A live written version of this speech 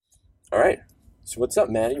All right. So what's up,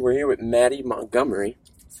 Mattie? We're here with Mattie Montgomery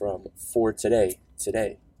from For Today,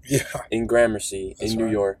 Yeah, in Gramercy, that's in New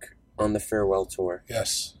right. York, on the farewell tour.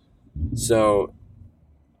 Yes. So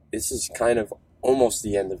this is kind of almost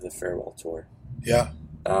the end of the farewell tour. Yeah.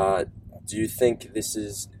 Do you think this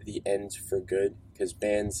is the end for good? Because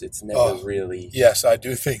bands, it's never Oh, really... yes, I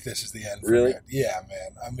do think this is the end. Really? Yeah,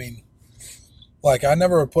 man. I mean, like, I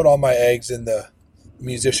never put all my eggs in the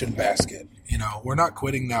musician basket. You know, we're not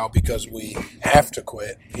quitting now because we have to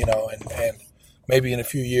quit, and maybe in a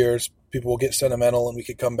few years people will get sentimental and we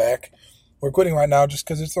could come back. We're quitting right now just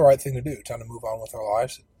because it's the right thing to do. Time to move on with our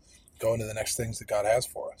lives and go into the next things that God has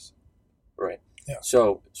for us. Right. Yeah.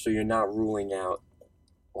 So you're not ruling out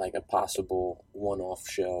like a possible one-off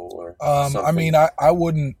show or something? I mean, I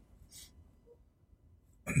wouldn't.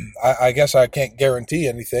 I guess I can't guarantee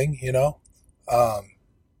anything,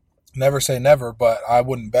 Never say never, but I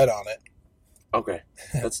wouldn't bet on it. Okay.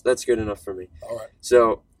 That's good enough for me. All right.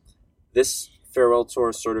 So this farewell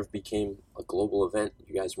tour sort of became a global event.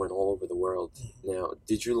 You guys went all over the world. Now,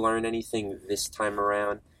 did you learn anything this time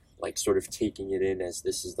around, like sort of taking it in as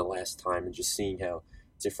this is the last time and just seeing how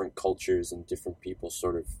different cultures and different people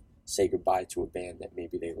sort of say goodbye to a band that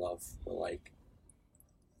maybe they love or like?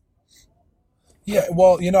 Yeah,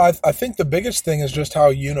 well, I think the biggest thing is just how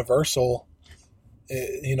universal,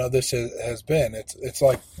 this has been. It's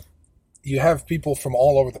like you have people from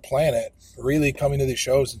all over the planet really coming to these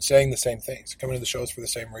shows and saying the same things, coming to the shows for the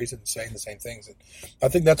same reason, saying the same things. And I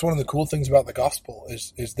think that's one of the cool things about the gospel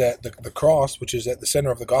is that the cross, which is at the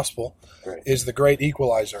center of the gospel, Right. is the great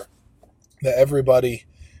equalizer. That everybody,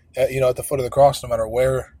 at the foot of the cross, no matter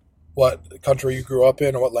what country you grew up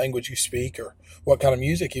in or what language you speak or what kind of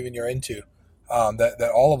music even you're into,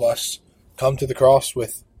 that all of us come to the cross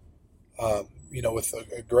with, with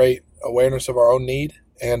a great awareness of our own need,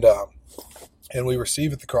 and we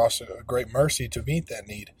receive at the cross a great mercy to meet that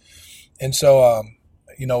need. And so,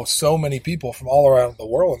 so many people from all around the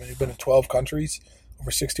world. I mean, we've been in 12 countries over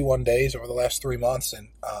 61 days over the last 3 months,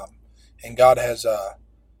 and God has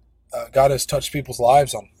touched people's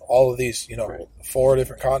lives on all of these, Right. 4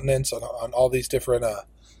 different continents, on all these different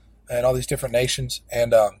and all these different nations,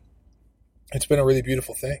 and it's been a really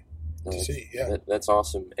beautiful thing to see. Yeah. That's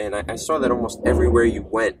awesome. And I saw that almost everywhere you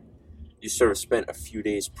went, you sort of spent a few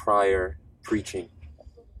days prior preaching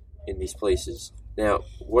in these places. Now,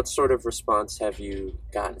 what sort of response have you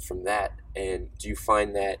gotten from that? And do you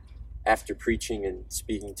find that after preaching and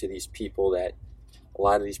speaking to these people that a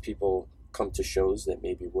lot of these people come to shows that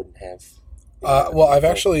maybe wouldn't have? Well, I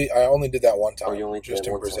only did that one time. Oh, you only did just that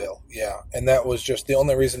in one Brazil. time. Yeah, and that was just the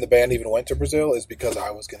only reason the band even went to Brazil is because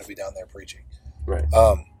I was going to be down there preaching. Right.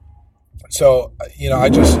 So I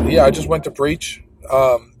just went to preach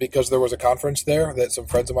because there was a conference there that some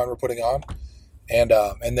friends of mine were putting on, and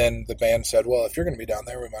then the band said, well, if you're going to be down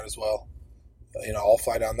there, we might as well, I'll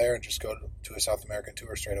fly down there and just go to a South American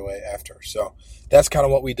tour straight away after. So that's kind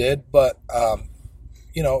of what we did. But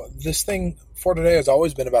this thing For Today has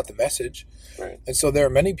always been about the message. Right. And so there are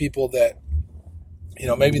many people that,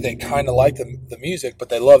 maybe they kind of like the music, but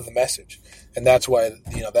they love the message. And that's why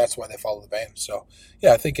they follow the band. So,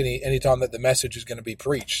 yeah, I think any time that the message is going to be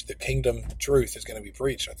preached, the kingdom truth is going to be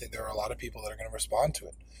preached, I think there are a lot of people that are going to respond to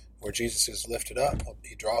it. Where Jesus is lifted up,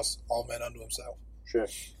 he draws all men unto himself. Sure.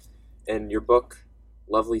 And your book,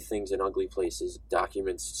 Lovely Things in Ugly Places,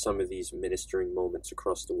 documents some of these ministering moments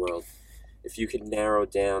across the world. If you could narrow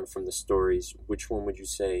down from the stories, which one would you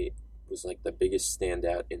say was like the biggest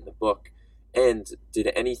standout in the book? And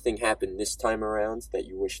did anything happen this time around that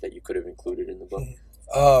you wish that you could have included in the book?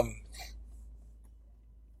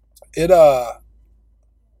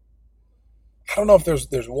 I don't know if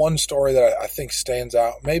there's one story that I think stands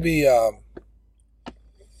out. Maybe the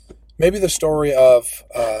story of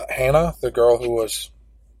Hannah, the girl who was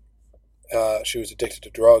she was addicted to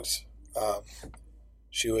drugs.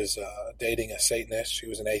 She was dating a Satanist. She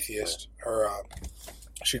was an atheist.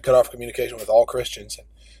 She cut off communication with all Christians, and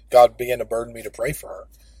God began to burden me to pray for her.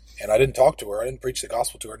 And I didn't talk to her. I didn't preach the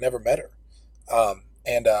gospel to her. Never met her.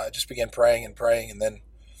 And I just began praying and praying. And then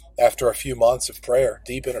after a few months of prayer,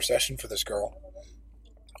 deep intercession for this girl,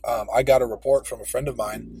 I got a report from a friend of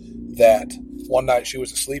mine that one night she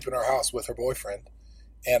was asleep in her house with her boyfriend.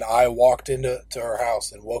 And I walked into her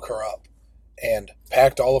house and woke her up and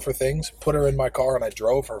packed all of her things, put her in my car, and I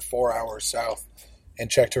drove her 4 hours south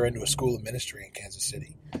and checked her into a school of ministry in Kansas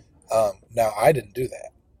City. Now, I didn't do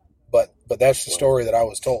that, but that's the story that I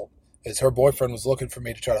was told. Is her boyfriend was looking for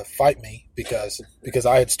me to try to fight me because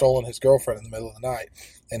I had stolen his girlfriend in the middle of the night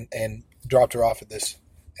and dropped her off at this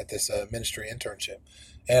ministry internship.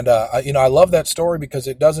 And I love that story because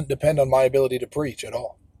it doesn't depend on my ability to preach at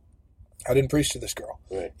all. I didn't preach to this girl.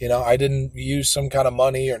 Right. I didn't use some kind of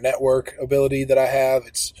money or network ability that I have.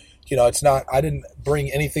 It's not, I didn't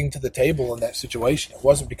bring anything to the table in that situation. It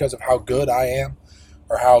wasn't because of how good I am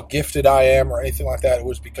or how gifted I am or anything like that. It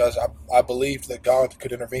was because I believed that God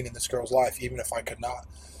could intervene in this girl's life, even if I could not.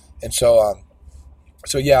 And so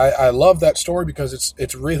yeah, I love that story because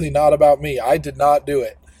it's really not about me. I did not do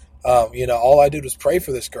it. All I did was pray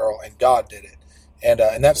for this girl, and God did it.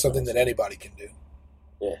 And that's something that anybody can do.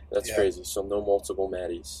 Yeah, that's crazy. So no multiple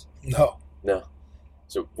Matties. No.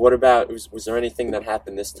 So what about, was there anything that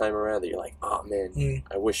happened this time around that you're like, oh man,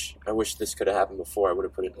 I wish this could have happened before. I would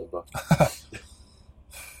have put it in the book.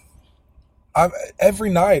 Every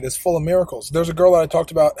night is full of miracles. There's a girl that I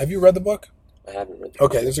talked about. Have you read the book? I haven't read the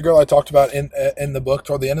book. Okay, there's a girl I talked about in the book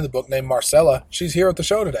toward the end of the book named Marcella. She's here at the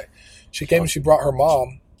show today. She came and she brought her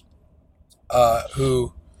mom, her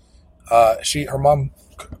mom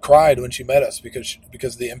cried when she met us because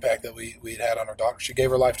of the impact that we had on her daughter. She gave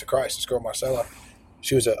her life to Christ. This girl Marcella,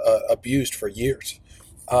 she was abused for years,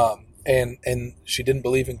 and she didn't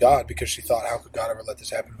believe in God because she thought, how could God ever let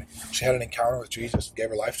this happen to me? She had an encounter with Jesus and gave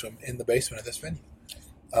her life to him in the basement of this venue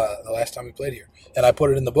the last time we played here, and I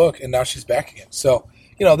put it in the book, and now she's back again. So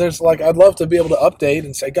there's I'd love to be able to update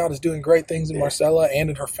and say God is doing great things in Marcella and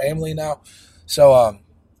in her family now. So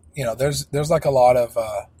there's like a lot of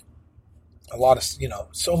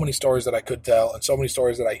so many stories that I could tell, and so many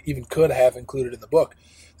stories that I even could have included in the book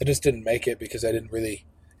that just didn't make it because I didn't really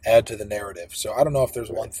add to the narrative. So I don't know if there's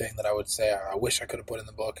one thing that I would say I wish I could have put in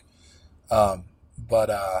the book. But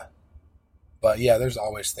yeah, there's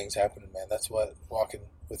always things happening, man. That's what walking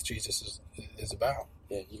with Jesus is about.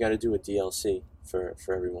 Yeah, you got to do a DLC for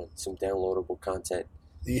everyone, some downloadable content.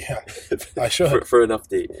 Yeah, I should. for an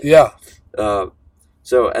update. Yeah.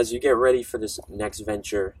 So as you get ready for this next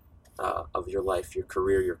venture of your life, your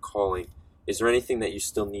career, your calling, is there anything that you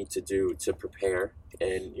still need to do to prepare?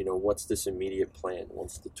 And, what's this immediate plan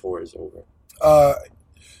once the tour is over?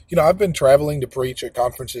 I've been traveling to preach at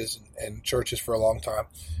conferences and churches for a long time,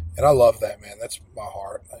 and I love that, man. That's my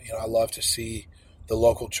heart. I love to see the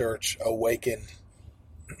local church awaken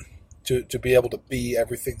to be able to be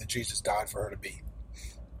everything that Jesus died for her to be.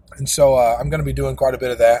 And so I'm going to be doing quite a bit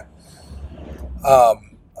of that. I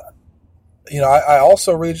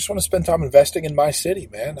also really just want to spend time investing in my city,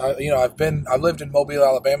 man. I've lived in Mobile,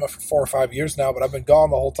 Alabama for 4 or 5 years now, but I've been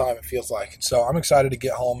gone the whole time, it feels like. And so I'm excited to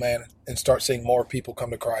get home, man, and start seeing more people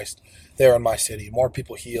come to Christ there in my city, more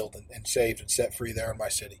people healed and saved and set free there in my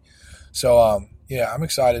city. So, I'm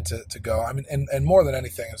excited to go. I mean, and more than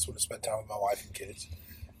anything, I just want to spend time with my wife and kids.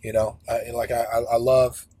 I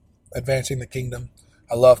love advancing the kingdom.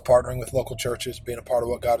 I love partnering with local churches, being a part of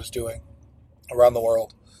what God is doing around the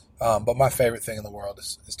world. But my favorite thing in the world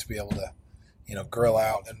is to be able to, grill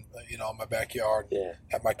out and, in my backyard,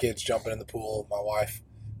 have my kids jumping in the pool, my wife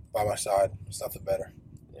by my side. There's nothing better.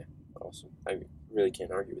 Yeah, awesome. I really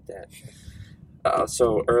can't argue with that.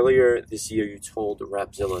 So earlier this year, you told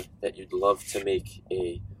Rapzilla that you'd love to make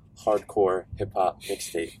a hardcore hip-hop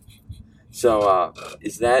mixtape. So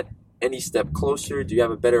is that any step closer? Do you have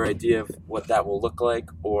a better idea of what that will look like?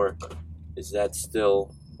 Or is that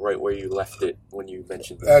still right where you left it when you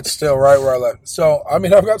mentioned that? That's still right where I left it. So,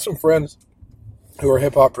 I've got some friends who are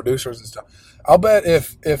hip-hop producers and stuff. I'll bet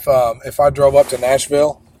if I drove up to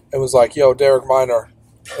Nashville and was like, yo, Derek Minor,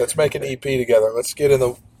 let's make an EP together. Let's get in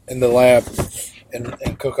the lab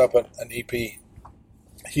and cook up an EP.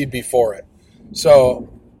 He'd be for it. So,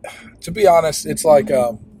 to be honest, it's like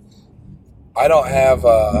I don't have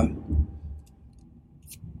I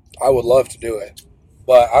would love to do it,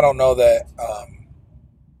 but I don't know that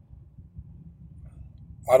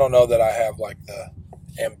I have like the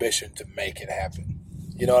ambition to make it happen.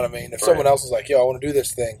 You know what I mean? If someone else is like, yo, I want to do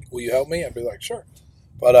this thing, will you help me? I'd be like, sure.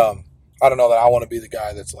 But I don't know that I want to be the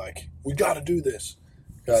guy that's like, we got to do this.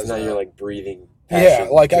 So now you're like breathing. Yeah,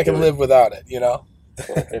 like I can live without it, Well,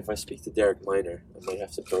 if I speak to Derek Minor, I might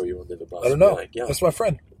have to throw you under the bus. I don't know. Like, that's my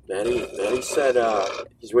friend. Mattie said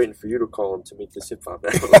he's waiting for you to call him to make this hip-hop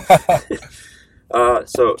album.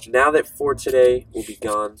 So now that For Today will be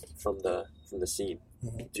gone from the scene,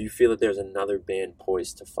 do you feel that there's another band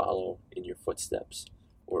poised to follow in your footsteps?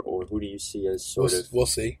 Or who do you see as sort of... We'll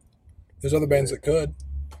see. There's other bands that could.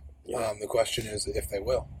 Yeah. The question is if they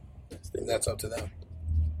will. And that's up to them.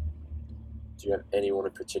 Do you have anyone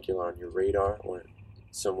in particular on your radar, or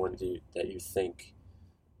someone that you think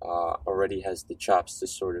already has the chops to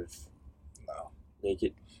sort of make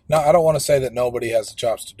it? No, I don't want to say that nobody has the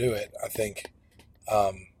chops to do it. I think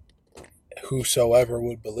whosoever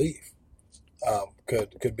would believe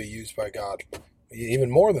could be used by God,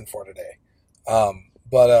 even more than For Today.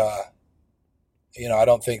 But I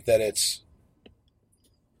don't think that it's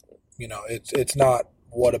it's not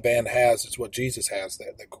what a band has, it's what Jesus has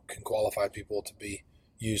that can qualify people to be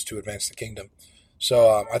used to advance the kingdom.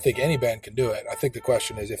 So I think any band can do it. I think the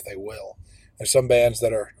question is if they will. There's some bands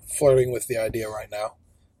that are flirting with the idea right now,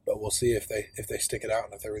 but we'll see if they stick it out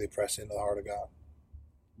and if they really press into the heart of God.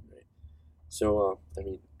 Right. So,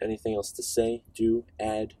 anything else to say, do,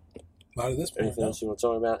 add? Not at this point. Anything else you want to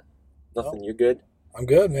talk about? Nothing? No. You're good? I'm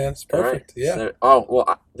good, man. It's perfect. Right. Yeah.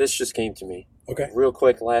 So, this just came to me. Okay. Real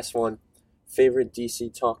quick, last one. Favorite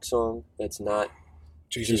DC Talk song that's not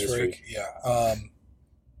Jesus Freak? Yeah.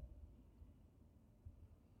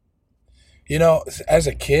 As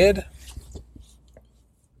a kid,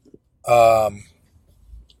 I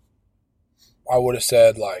would have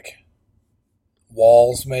said like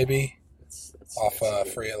Walls maybe that's off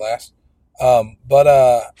Free at Last.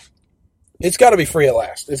 But it's got to be Free at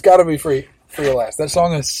Last. It's got to be Free at Last. That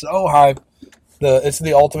song is so hype. It's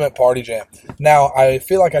the ultimate party jam. Now, I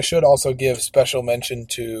feel like I should also give special mention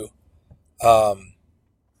to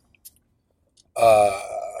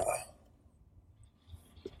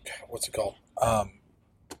what's it called?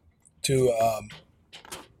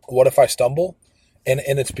 What If I Stumble? And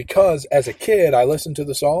it's because as a kid I listened to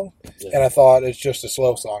the song and I thought it's just a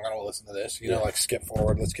slow song. I don't listen to this. Like skip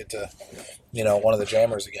forward. Let's get to one of the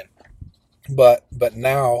jammers again. But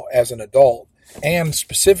now as an adult, and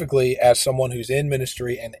specifically as someone who's in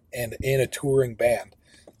ministry and in a touring band,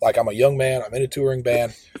 like I'm a young man, I'm in a touring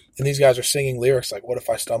band, and these guys are singing lyrics like, what if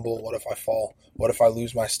I stumble? What if I fall? What if I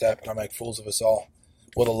lose my step and I make fools of us all?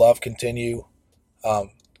 Will the love continue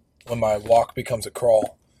when my walk becomes a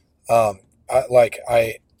crawl? I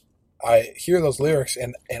hear those lyrics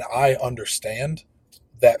and I understand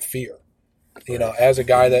that fear. As a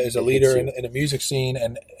guy that is a leader in a music scene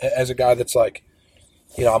and as a guy that's like,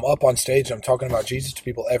 I'm up on stage and I'm talking about Jesus to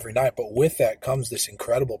people every night, but with that comes this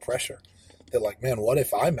incredible pressure that like, man, what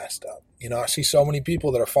if I messed up? I see so many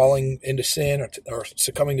people that are falling into sin or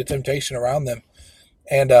succumbing to temptation around them.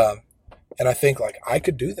 And I think like I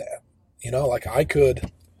could do that, like I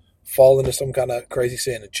could fall into some kind of crazy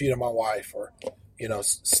sin and cheat on my wife or,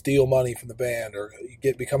 steal money from the band or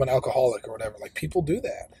become an alcoholic or whatever. Like people do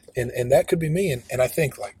that. And that could be me. And I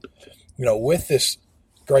think like, with this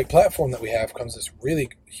great platform that we have comes this really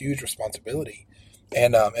huge responsibility,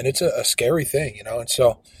 and it's a scary thing, and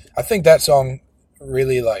so I think that song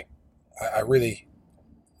really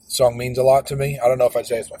song means a lot to me. I don't know if I'd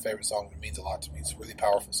say it's my favorite song, but it means a lot to me. It's a really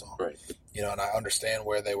powerful song, right? And I understand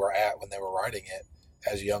where they were at when they were writing it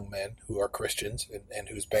as young men who are Christians and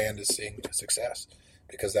whose band is seeing success,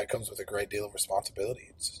 because that comes with a great deal of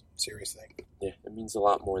responsibility. It's a serious thing. Yeah, it means a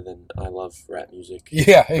lot more than I love rap music.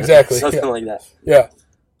 Yeah, exactly. Something like that. Yeah.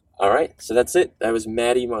 All right, so that's it. That was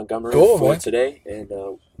Mattie Montgomery for today, and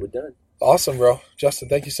we're done. Awesome, bro. Justin,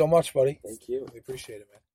 thank you so much, buddy. Thank you. We appreciate it, man.